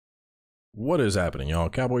What is happening, y'all?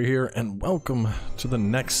 Cowboy here, and welcome to the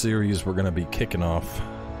next series we're gonna be kicking off.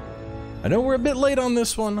 I know we're a bit late on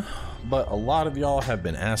this one, but a lot of y'all have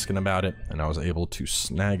been asking about it, and I was able to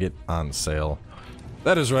snag it on sale.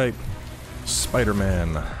 That is right,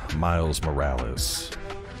 Spider-Man Miles Morales.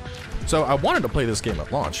 So I wanted to play this game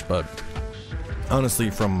at launch, but honestly,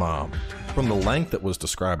 from the length that was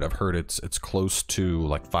described, I've heard it's close to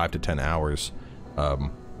like 5 to 10 hours.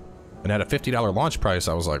 And at a $50 launch price,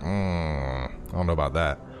 I was like, I don't know about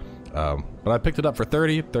that. But I picked it up for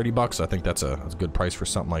 30 bucks. I think that's a good price for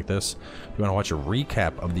something like this. If you want to watch a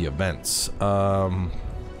recap of the events, I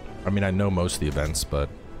mean, I know most of the events, but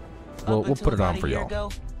we'll put it on for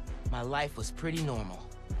y'all. My life was pretty normal.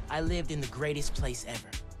 I lived in the greatest place ever.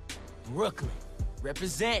 Brooklyn.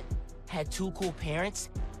 Represent. Had 2 cool parents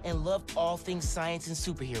and loved all things science and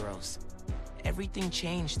superheroes. Everything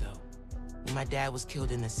changed, though, when my dad was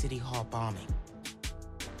killed in the City Hall bombing.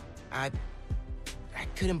 I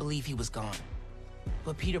couldn't believe he was gone.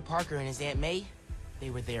 But Peter Parker and his Aunt May, they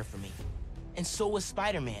were there for me. And so was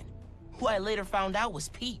Spider-Man, who I later found out was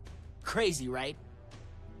Pete. Crazy, right?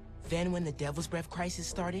 Then when the Devil's Breath crisis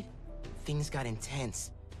started, things got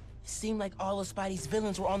intense. It seemed like all of Spidey's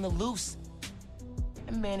villains were on the loose.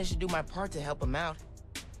 I managed to do my part to help him out.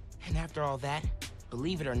 And after all that,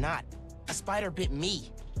 believe it or not, a spider bit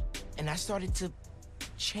me. And I started to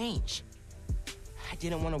change. I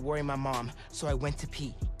didn't want to worry my mom, so I went to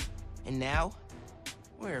Pete. And now,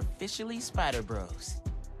 we're officially Spider Bros.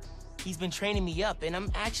 He's been training me up, and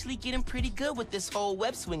I'm actually getting pretty good with this whole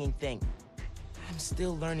web swinging thing. I'm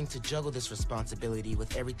still learning to juggle this responsibility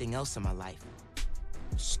with everything else in my life.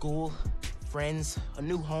 School, friends, a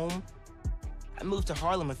new home. I moved to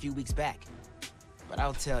Harlem a few weeks back. But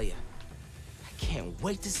I'll tell you, I can't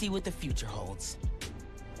wait to see what the future holds.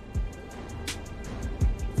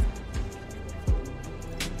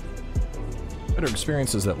 Better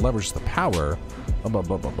experiences that leverage the power.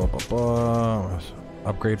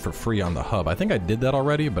 Upgrade for free on the hub. I think I did that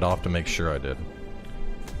already, but I'll have to make sure I did.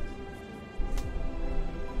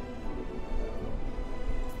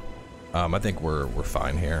 I think we're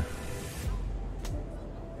fine here.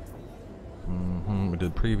 We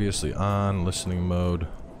did previously on listening mode.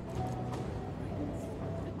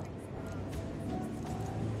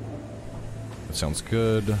 That sounds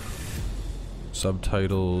good.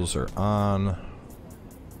 Subtitles are on.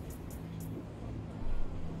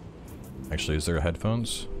 Actually, is there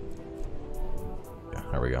headphones? Yeah,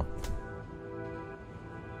 there we go.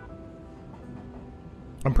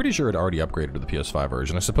 I'm pretty sure it already upgraded to the PS5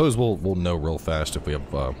 version. I suppose we'll know real fast if we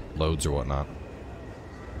have loads or whatnot.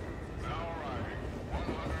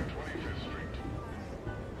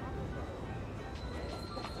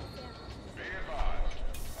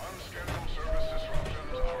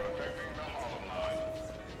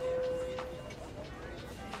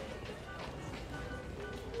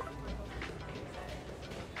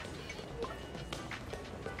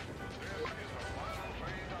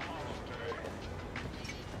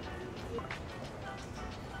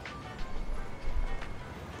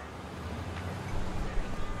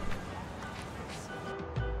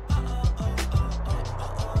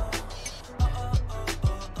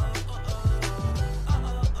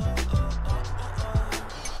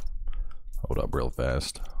 Hold up real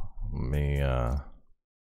fast. Let me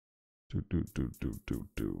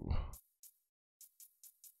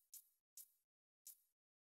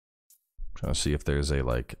trying to see if there's a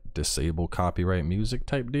like disable copyright music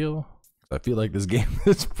type deal. I feel like this game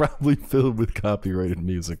is probably filled with copyrighted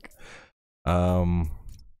music. Let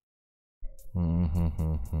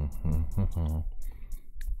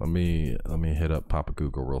me hit up Papa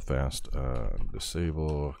Google real fast.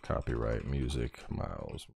 Disable copyright music,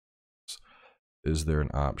 Miles. Is there an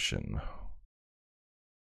option?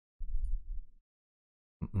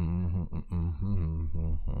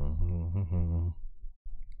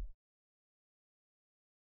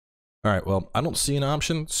 Alright, well, I don't see an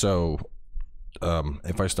option, so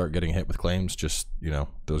if I start getting hit with claims, just, you know,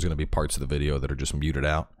 there's going to be parts of the video that are just muted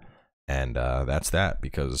out, and that's that,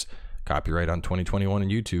 because copyright on 2021 and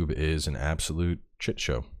YouTube is an absolute shit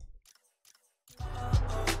show.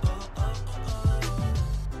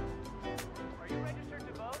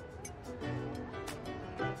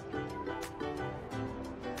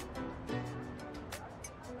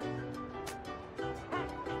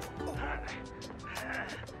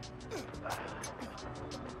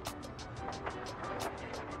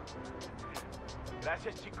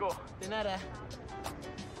 Gracias, chico. De nada.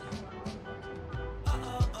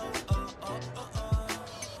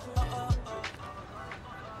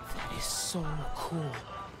 That is so cool.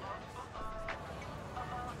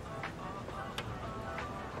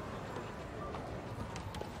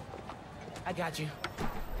 I got you.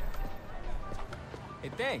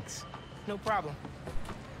 Hey, thanks. No problem.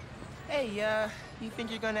 Hey, you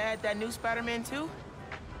think you're gonna add that new Spider-Man too?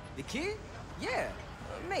 The kid? Yeah,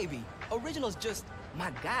 maybe. Original's just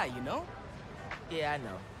my guy, you know? Yeah, I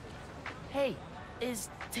know. Hey, is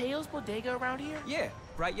Teo's Bodega around here? Yeah,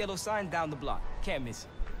 bright yellow sign down the block. Can't miss it.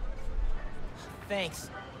 Thanks.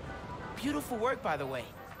 Beautiful work, by the way.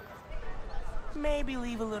 Maybe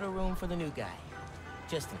leave a little room for the new guy,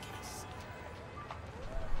 just in case.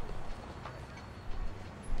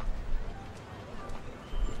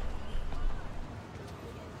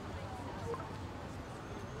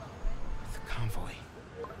 The convoy.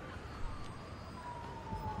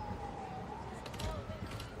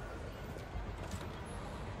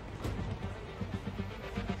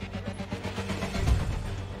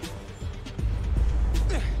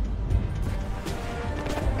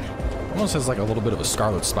 Almost has like a little bit of a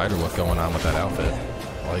Scarlet Spider look going on with that outfit.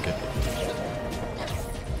 I like it.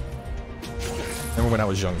 Remember when I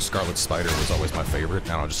was young, Scarlet Spider was always my favorite. I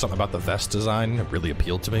don't know, just something about the vest design that really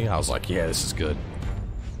appealed to me. I was like, yeah, this is good.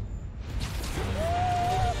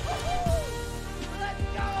 Let's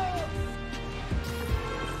go!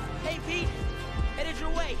 Hey, Pete. Headed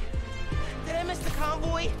your way. Did I miss the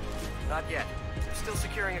convoy? Not yet. They're still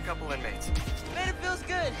securing a couple inmates. Man, it feels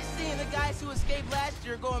good seeing the guys who escaped last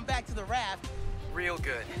year going back to the raft. Real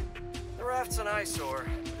good. The raft's an eyesore,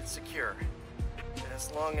 but it's secure. As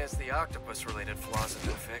long as the octopus-related flaws have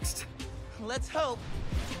been fixed. Let's hope.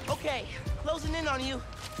 Okay, closing in on you.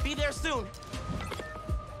 Be there soon.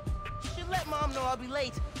 Should let Mom know I'll be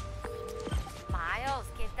late. Miles,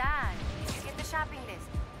 ¿qué tal? Did you get the shopping list?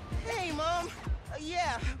 Hey, Mom.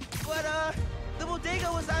 Yeah, but, the bodega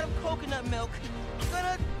was out of coconut milk.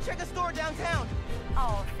 Gonna check a store downtown.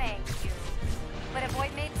 Oh, thank you. But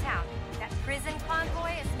avoid Midtown. That prison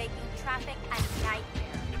convoy is making traffic a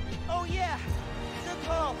nightmare. Oh, yeah. Good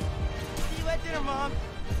call. See you at dinner, Mom.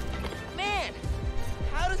 Man,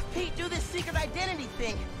 how does Pete do this secret identity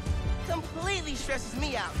thing? Completely stresses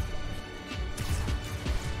me out.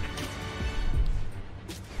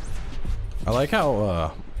 I like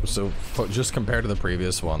how, just compared to the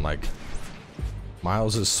previous one, like,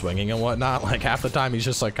 Miles is swinging and whatnot. Like, half the time he's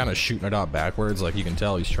just, like, kind of shooting it out backwards. Like, you can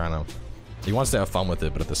tell he's trying to... He wants to have fun with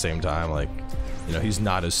it, but at the same time, like, you know, he's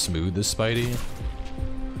not as smooth as Spidey.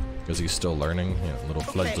 Because he's still learning, you know, little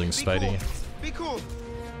fledgling Spidey. Cool. Be cool.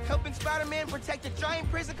 Helping Spider-Man protect a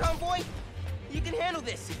giant prison convoy? You can handle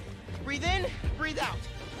this. Breathe in, breathe out.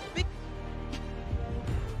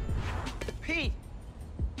 Pete!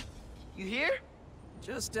 You here?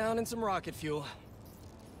 Just down in some rocket fuel.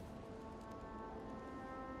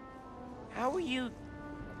 How are you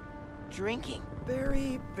drinking?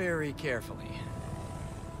 Very, very carefully.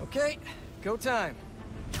 Okay, go time.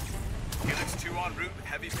 Helix 2 en route,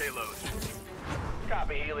 heavy payload.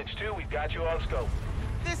 Copy, Helix 2, we've got you on scope.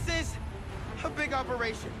 This is a big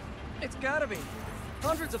operation. It's gotta be.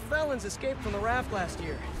 Hundreds of felons escaped from the raft last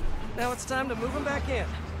year. Now it's time to move them back in.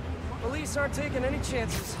 Police aren't taking any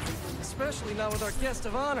chances, especially not with our guest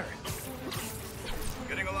of honor.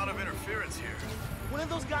 Getting a lot of interference here. One of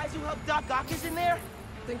those guys who helped Doc Ock is in there?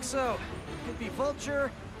 Think so. Could be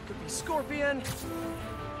Vulture, could be Scorpion,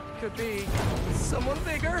 could be someone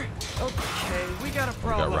bigger. Okay, we got a We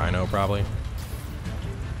problem. got Rhino, probably.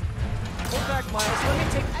 Hold back, Miles. Let me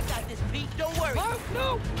take... I got this, Pete. Don't worry. Oh,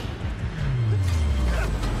 no!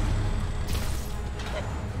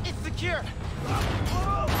 It's secure.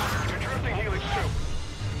 You're drifting Helix 2.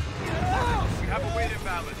 We have a weight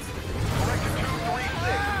imbalance. Correction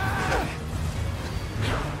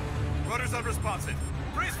 236. Rudder's unresponsive.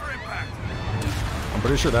 Brace for impact. I'm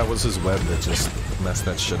pretty sure that was his web that just messed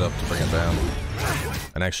that shit up to bring it down.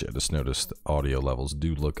 And actually, I just noticed the audio levels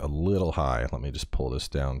do look a little high. Let me just pull this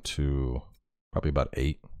down to probably about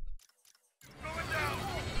 8. Going down.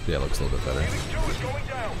 Yeah, it looks a little bit better. Helix 2 is going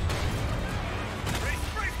down. Brace,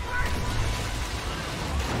 brace, brace.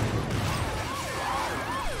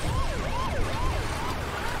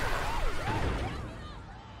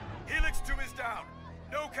 Helix 2 is down.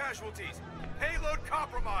 No casualties. Payload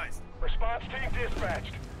compromised. Response team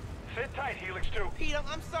dispatched. Sit tight, Helix 2. Pete,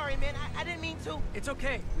 I'm sorry, man. I didn't mean to. It's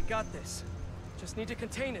okay. We got this. Just need to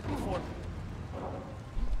contain it before...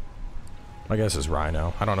 I guess it's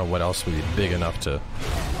Rhino. I don't know what else would be big enough to...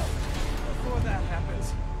 Before that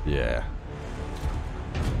happens. Yeah.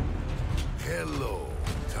 Hello,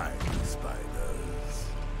 tiny spiders.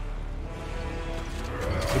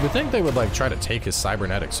 You would think they would, like, try to take his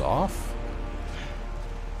cybernetics off.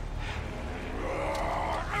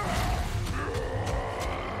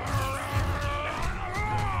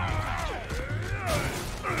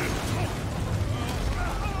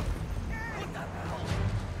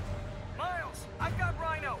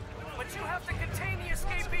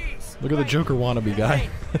 Look at the Joker wannabe guy.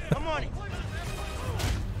 I'm on it.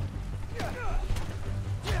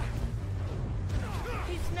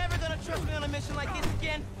 He's never gonna trust me on a mission like this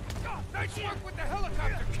again. Nice work with the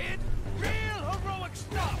helicopter, kid. Real heroic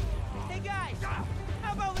stuff. Hey guys,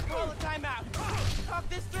 how about we call a timeout? Talk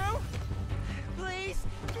this through? Please?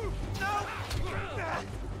 No?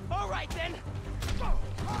 All right then.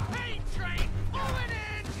 Hey, train, pull it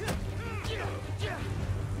in.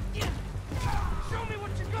 Show me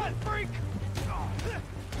what you got, freak.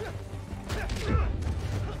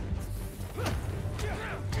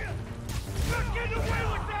 Not getting away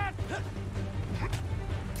with that.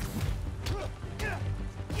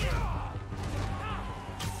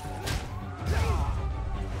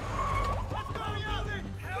 Let's go, Yelder.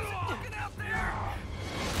 How's it looking out there?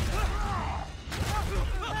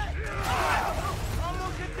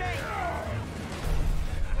 Almost a day.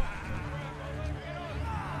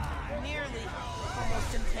 Nearly almost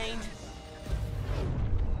contained.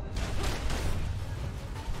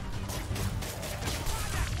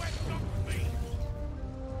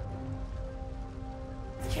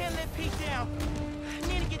 Can't let Pete down. I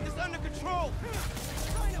need to get this under control.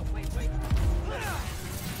 Wait.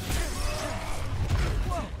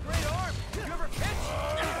 Whoa, great arm. You ever pitch?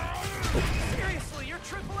 Seriously, you're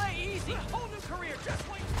AAA easy. Whole new career, just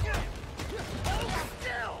wait. Hold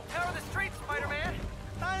still. How are the streets, Spider-Man?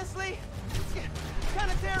 Honestly, it's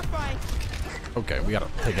kind of terrifying. Okay, we gotta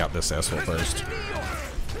take out this asshole first.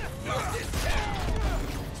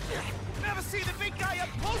 Never see the big guy up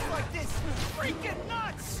close like this. Freaking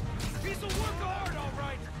nuts. He's a workahard, all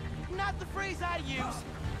right. Not the phrase I use.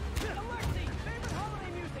 Alexi, favorite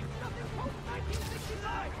holiday music. Nothing post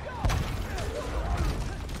 1969. Go.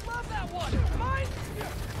 Love that one. Mine?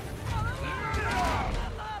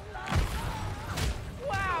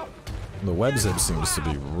 Wow. The web zip seems to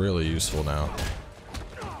be really useful now.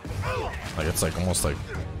 Like it's like almost like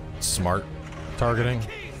smart targeting.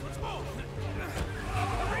 Let's move.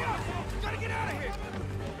 Hurry up. Gotta get out of here.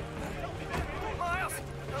 Miles,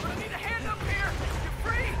 I'm gonna need a hand up here. You're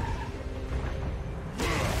free.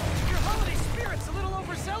 Your holiday spirit's a little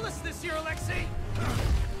overzealous this year, Alexi.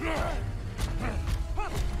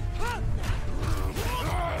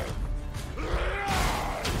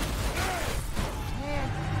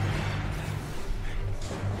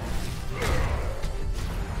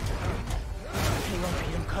 Hang on,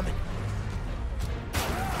 Pete, I'm coming.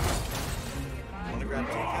 Wanna grab a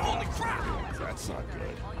takeout? Holy crap! That's not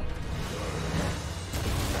good.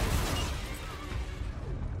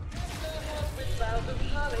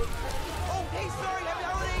 Oh, hey, sorry, happy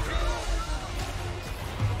holidays.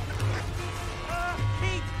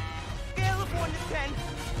 Pete, scale of 1 to 10.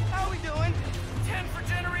 How we doing? 10 for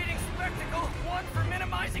generating spectacle, 1 for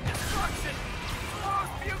minimizing destruction.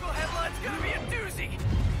 Tomorrow's bugle headline's gonna be a doozy.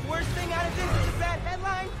 Worst thing out of this is a bad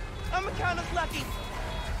headline. I'ma count us lucky.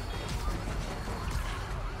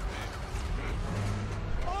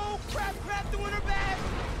 Oh, crap, doing her bad.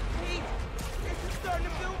 Pete, this is starting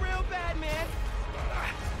to feel real bad, man.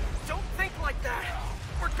 Don't think like that.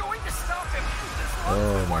 We're going to stop him. As long as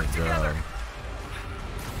Oh we my work together. god.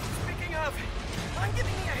 Speaking of, I'm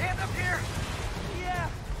giving you a hand up here. Yeah,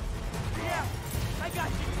 I got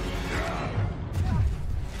you.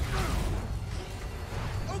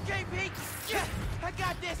 Okay, Pete. Yeah, I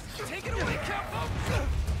got this. Take it away, Capo.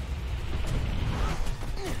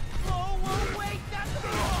 Whoa, wait, that's the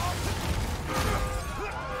ball.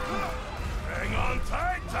 Hang on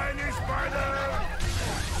tight, tiny spider!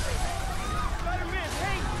 Spider-Man,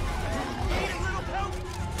 hey! Need a little help?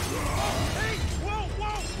 Hey! Whoa!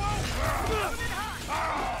 Coming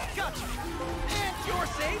high! Gotcha! And you're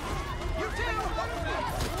safe! You too!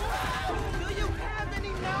 Do you have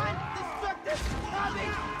any non-destructive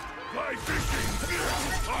hobbies? Fly fishing!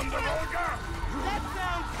 On the Volga! That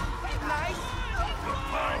sounds nice! The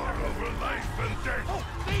power over life and death! Oh,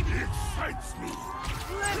 baby! It excites me!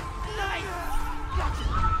 Nice! Gotcha!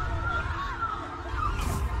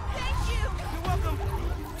 Thank you! You're welcome!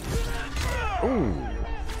 Ooh.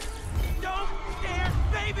 Don't scare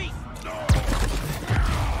babies!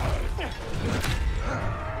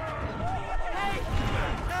 Hey!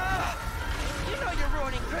 You know you're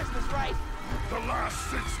ruining Christmas, right? The last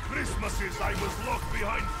 6 Christmases I was locked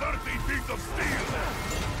behind 30 feet of steel!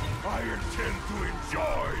 I intend to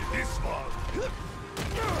enjoy this one!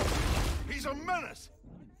 He's a menace!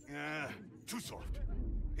 Too soft.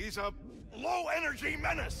 He's a low-energy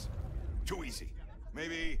menace! Too easy.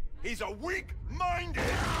 Maybe he's a weak-minded...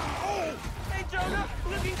 Oh! Hey, Jonah!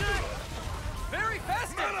 Looking good! Very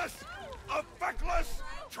festive. Menace! A feckless,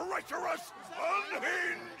 treacherous,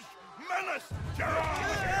 unhinged menace! Gerard!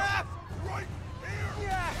 Ah! Right here!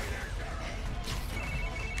 Yeah!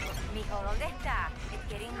 Mijo, ¿dónde está? It's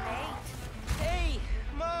getting late. Hey,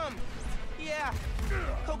 Mom. Yeah,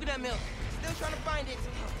 coconut milk. Still trying to find it.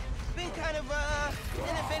 Been kind of,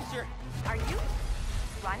 an adventure. Are you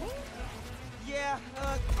running? Yeah,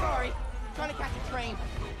 sorry. Trying to catch a train.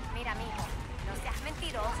 Mira, mijo, no seas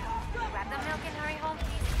mentiroso. Grab the milk and hurry home,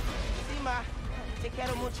 please. Sí, ma. Te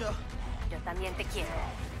quiero mucho. Yo también te quiero.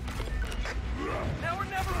 Now or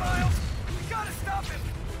never, Miles. We gotta stop him.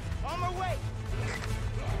 On my way.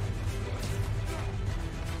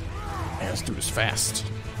 Man, this dude is fast.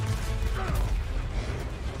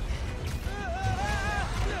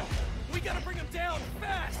 We gotta bring him down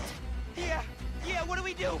fast. Yeah, what do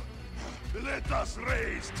we do? Let us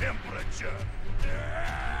raise temperature.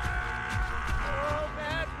 Oh,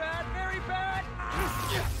 bad, very bad.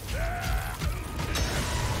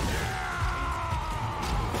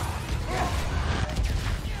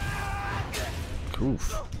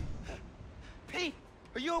 Oof. Pete,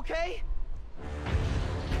 are you okay?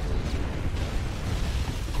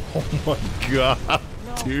 Oh my god,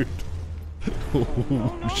 dude.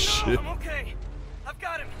 Oh, No, shit. I'm okay. I've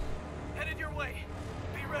got him. Headed your way.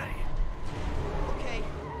 Be ready. Okay.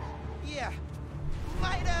 Yeah.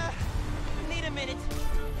 Might, need a minute.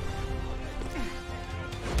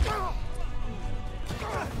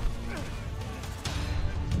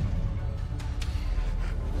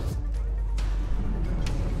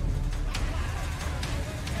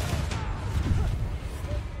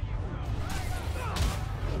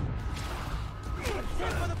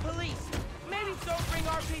 Send for the police. Maybe don't bring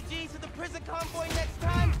RPGs to the prison convoy next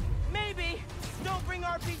time. Maybe don't bring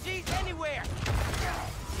RPGs anywhere.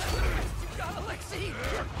 You got Alexei. Okay,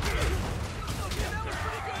 that was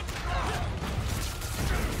pretty good.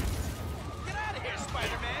 Get out of here,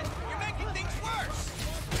 Spider-Man. You're making things worse.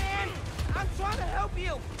 Man, I'm trying to help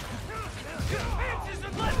you. Get answers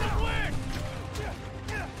and let them win.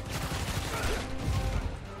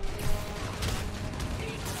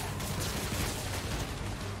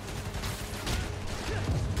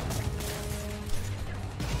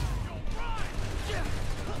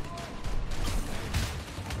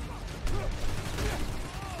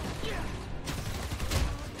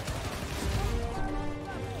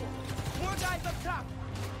 More guys up top.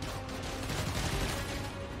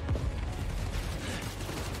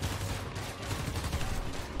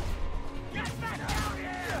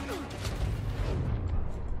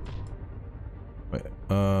 Wait,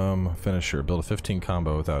 finisher. Build a 15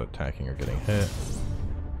 combo without attacking or getting hit.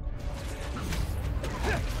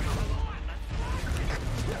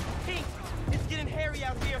 Pete, it's getting hairy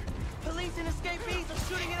out here. Police and escapees are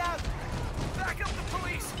shooting it out. Back up the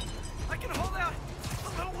police. I can hold out a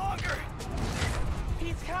little longer.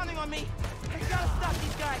 Pete's counting on me. I gotta stop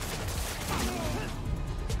these guys.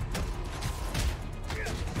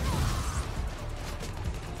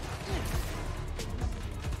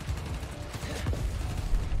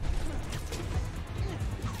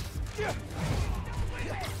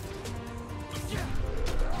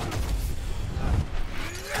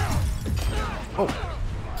 Oh.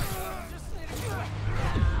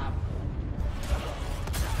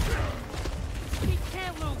 Pete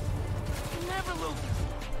can't lose. He never loses.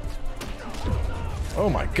 Oh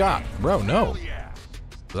my god, bro, no.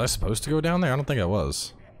 Was I supposed to go down there? I don't think I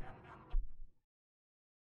was.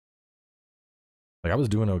 Like, I was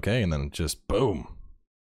doing okay, and then just boom.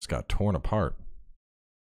 Just got torn apart.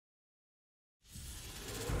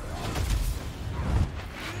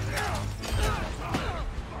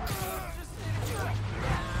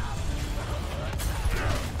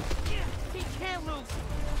 He can't lose.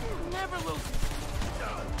 He never loses.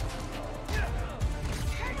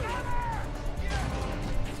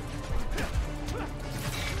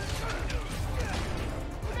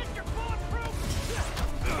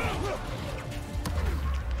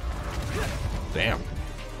 Damn.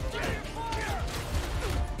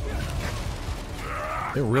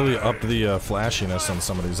 They really upped the flashiness on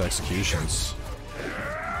some of these executions.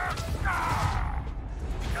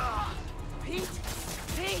 Pete!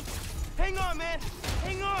 Pete! Hang on, man!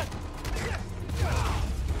 Hang on!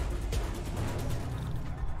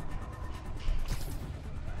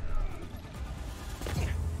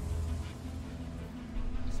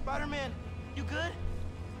 Spider-Man, you good?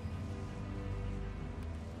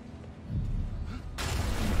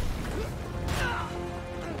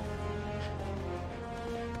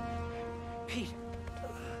 Pete!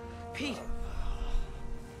 Pete!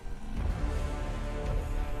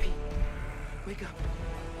 Pete! Wake up!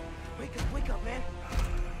 Wake up, wake up, man!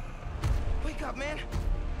 Wake up, man!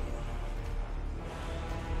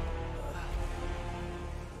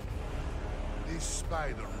 This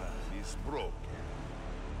Spider-Man is broken.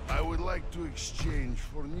 I would like to exchange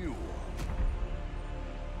for new one.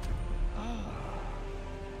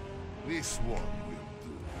 This one will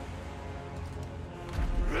do.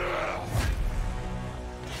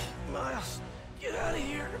 Miles, get out of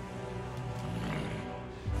here.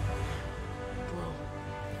 Bro.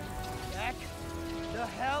 Back the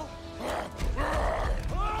hell?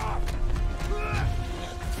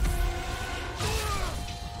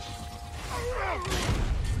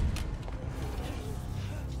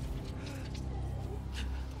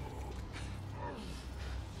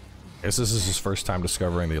 I guess this is his first time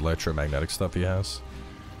discovering the electromagnetic stuff he has.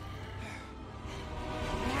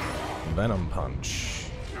 Venom Punch.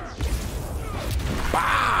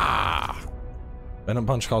 Bah! Venom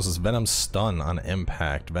Punch causes Venom Stun on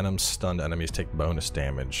impact. Venom stunned enemies take bonus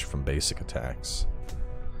damage from basic attacks.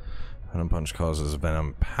 Venom Punch causes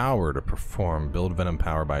Venom Power to perform. Build Venom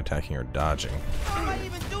Power by attacking or dodging. How am I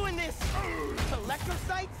even doing this?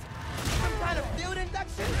 Electrocytes? Some kind of field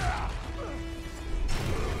induction?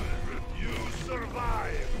 You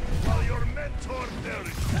survive while your mentor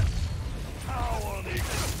perishes. How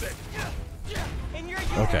unexpected. And you're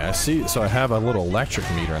Okay, I see. So I have a little electric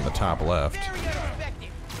meter in the top left. very unexpected.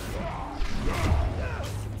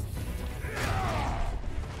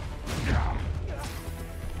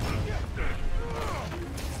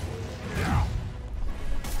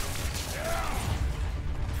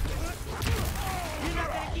 You're not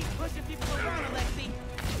gonna keep pushing people around, Alexi.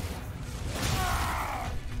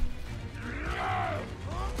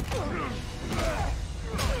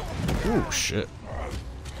 Ooh, shit.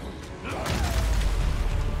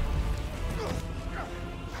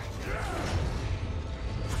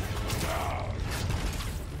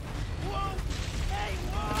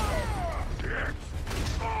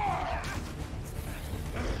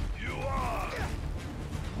 You are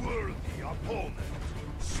worthy opponent.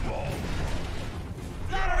 Small.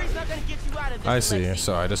 Flattery's not gonna get you out of this. I see. Alexi.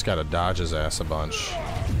 So I just gotta dodge his ass a bunch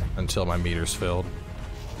until my meter's filled.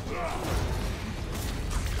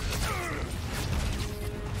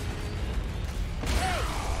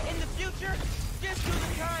 In the future, just do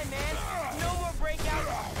the time, man. No more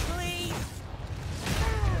breakouts, please.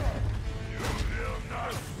 You will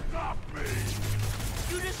not stop me.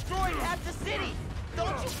 You destroyed half the city.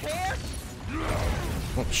 Don't you care?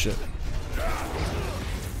 Oh shit.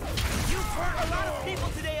 You've hurt a lot of people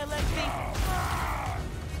today, Alexi.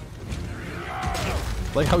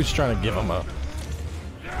 Like how he's trying to give him a.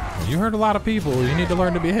 You hurt a lot of people. You need to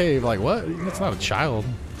learn to behave. Like what? That's not a child.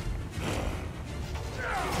 You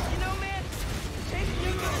know, man, chasing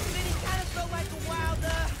you through the city kind of felt like a wild,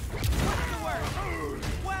 what's the word?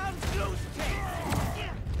 Wild goose chase.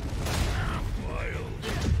 Wild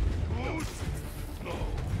goose? No.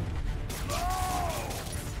 No!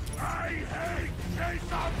 I hate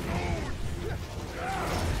chase of food!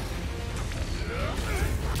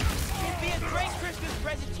 It'd be a great Christmas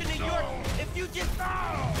present to New York if you just...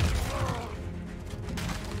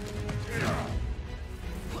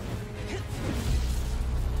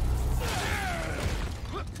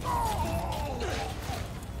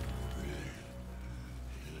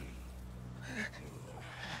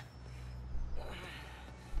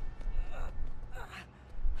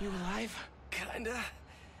 You alive? Kinda.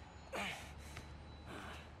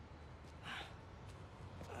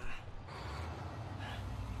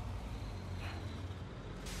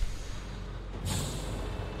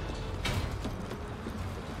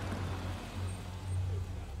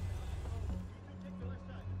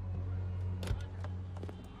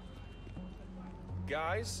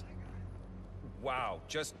 Guys, wow,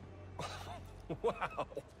 just wow.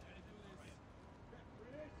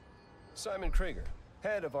 Simon Krieger,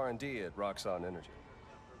 head of R&D at Roxxon Energy.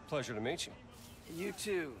 Pleasure to meet you. You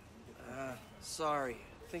too. Sorry.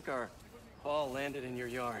 I think our ball landed in your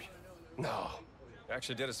yard. No,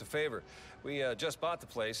 actually did us a favor. We just bought the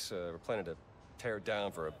place. We're planning to tear it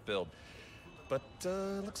down for a build. But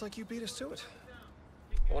looks like you beat us to it.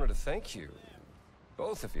 I wanted to thank you,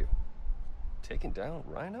 both of you. Taking down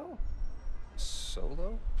Rhino?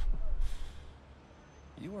 Solo?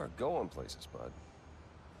 You are going places, bud.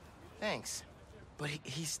 Thanks. But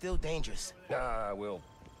he's still dangerous. Nah, we'll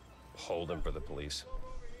hold him for the police.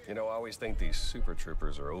 You know, I always think these super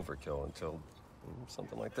troopers are overkill until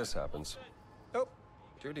something like this happens. Oh,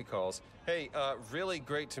 Judy calls. Hey, really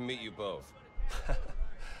great to meet you both.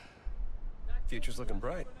 Future's looking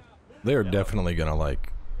bright. They're definitely gonna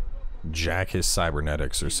like jack his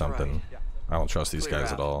cybernetics or something. I don't trust these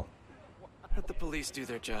guys at all. Let the police do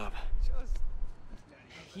their job.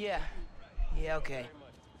 Yeah. Yeah, okay.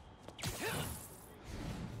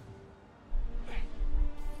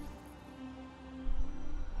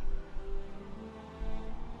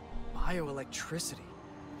 bioelectricity.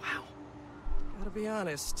 Wow. Gotta be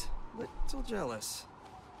honest, little jealous.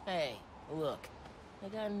 Hey, look, I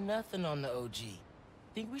got nothing on the OG.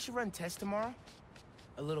 Think we should run tests tomorrow?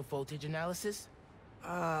 A little voltage analysis?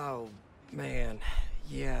 Oh, man.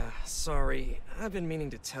 Yeah, sorry. I've been meaning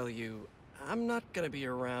to tell you, I'm not gonna be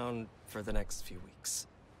around for the next few weeks.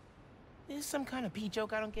 Is this some kind of pee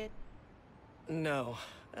joke I don't get? No.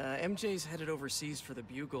 MJ's headed overseas for the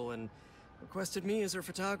Bugle and requested me as her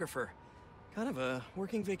photographer. Kind of a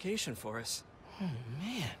working vacation for us. Oh,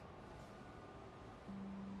 man.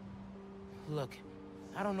 Look,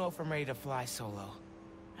 I don't know if I'm ready to fly solo.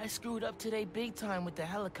 I screwed up today big time with the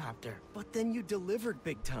helicopter. But then you delivered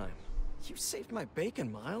big time. You saved my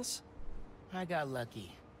bacon, Miles. I got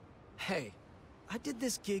lucky. Hey, I did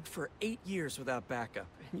this gig for 8 years without backup,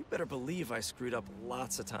 and you better believe I screwed up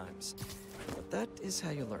lots of times. But that is how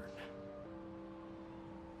you learn.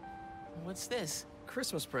 What's this?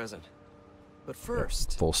 Christmas present. But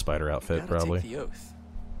first, full spider outfit, gotta probably. take the oath.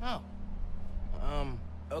 Oh.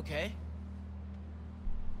 Okay.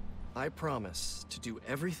 I promise to do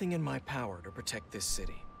everything in my power to protect this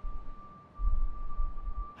city.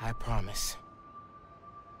 I promise.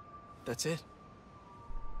 That's it.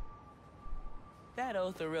 That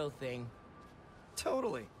oath a real thing?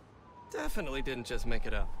 Totally. Definitely didn't just make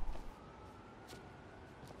it up.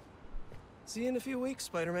 See you in a few weeks,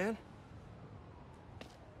 Spider-Man.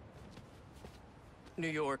 New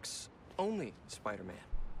York's only Spider-Man.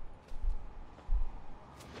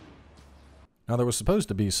 Now, there was supposed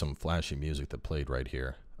to be some flashy music that played right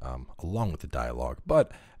here, along with the dialogue.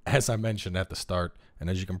 But as I mentioned at the start, and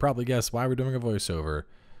as you can probably guess why we're doing a voiceover,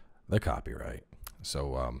 the copyright.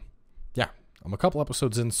 So, yeah, I'm a couple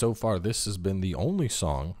episodes in so far. This has been the only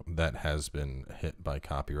song that has been hit by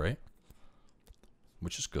copyright,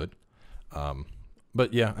 which is good.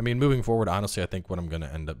 But yeah, I mean, moving forward, honestly, I think what I'm going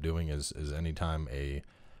to end up doing is anytime a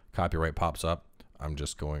copyright pops up, I'm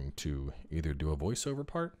just going to either do a voiceover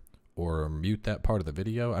part or mute that part of the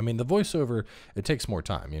video. I mean, the voiceover, it takes more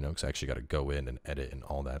time, you know, because I actually got to go in and edit and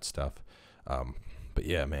all that stuff. But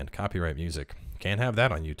yeah, man, copyright music, can't have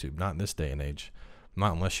that on YouTube, not in this day and age.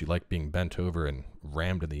 Not unless you like being bent over and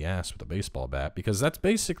rammed in the ass with a baseball bat, because that's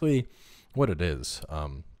basically what it is.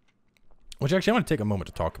 Which actually, I want to take a moment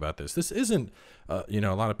to talk about this. This isn't, you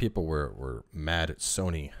know, a lot of people were mad at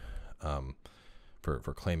Sony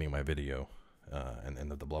for claiming my video and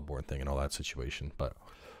the Bloodborne thing and all that situation. But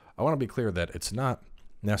I want to be clear that it's not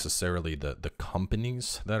necessarily the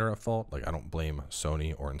companies that are at fault. Like, I don't blame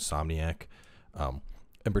Sony or Insomniac.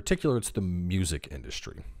 In particular, it's the music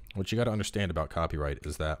industry. What you got to understand about copyright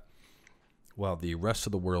is that while the rest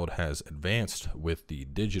of the world has advanced with the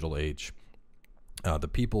digital age, the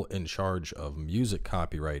people in charge of music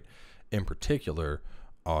copyright in particular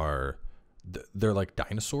are, they're like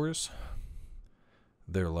dinosaurs.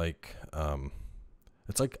 They're like,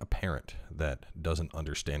 it's like a parent that doesn't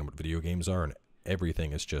understand what video games are and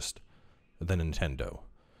everything is just the Nintendo.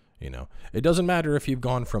 You know, it doesn't matter if you've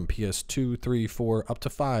gone from PS2, 3, 4 up to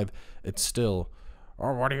 5, it's still,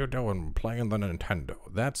 oh, what are you doing playing the Nintendo?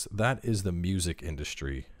 That is the music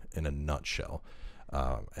industry in a nutshell.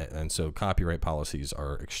 And so copyright policies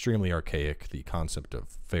are extremely archaic. The concept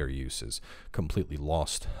of fair use is completely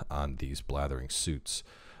lost on these blathering suits.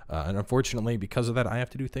 And unfortunately, because of that, I have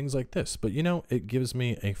to do things like this. But, you know, it gives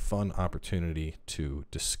me a fun opportunity to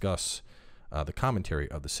discuss the commentary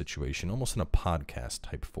of the situation almost in a podcast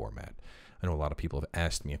type format. I know a lot of people have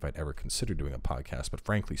asked me if I'd ever consider doing a podcast, but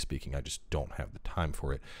frankly speaking, I just don't have the time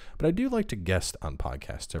for it. But I do like to guest on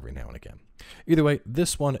podcasts every now and again. Either way,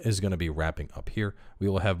 this one is going to be wrapping up here. We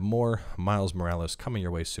will have more Miles Morales coming your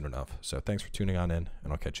way soon enough. So thanks for tuning on in,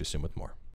 and I'll catch you soon with more.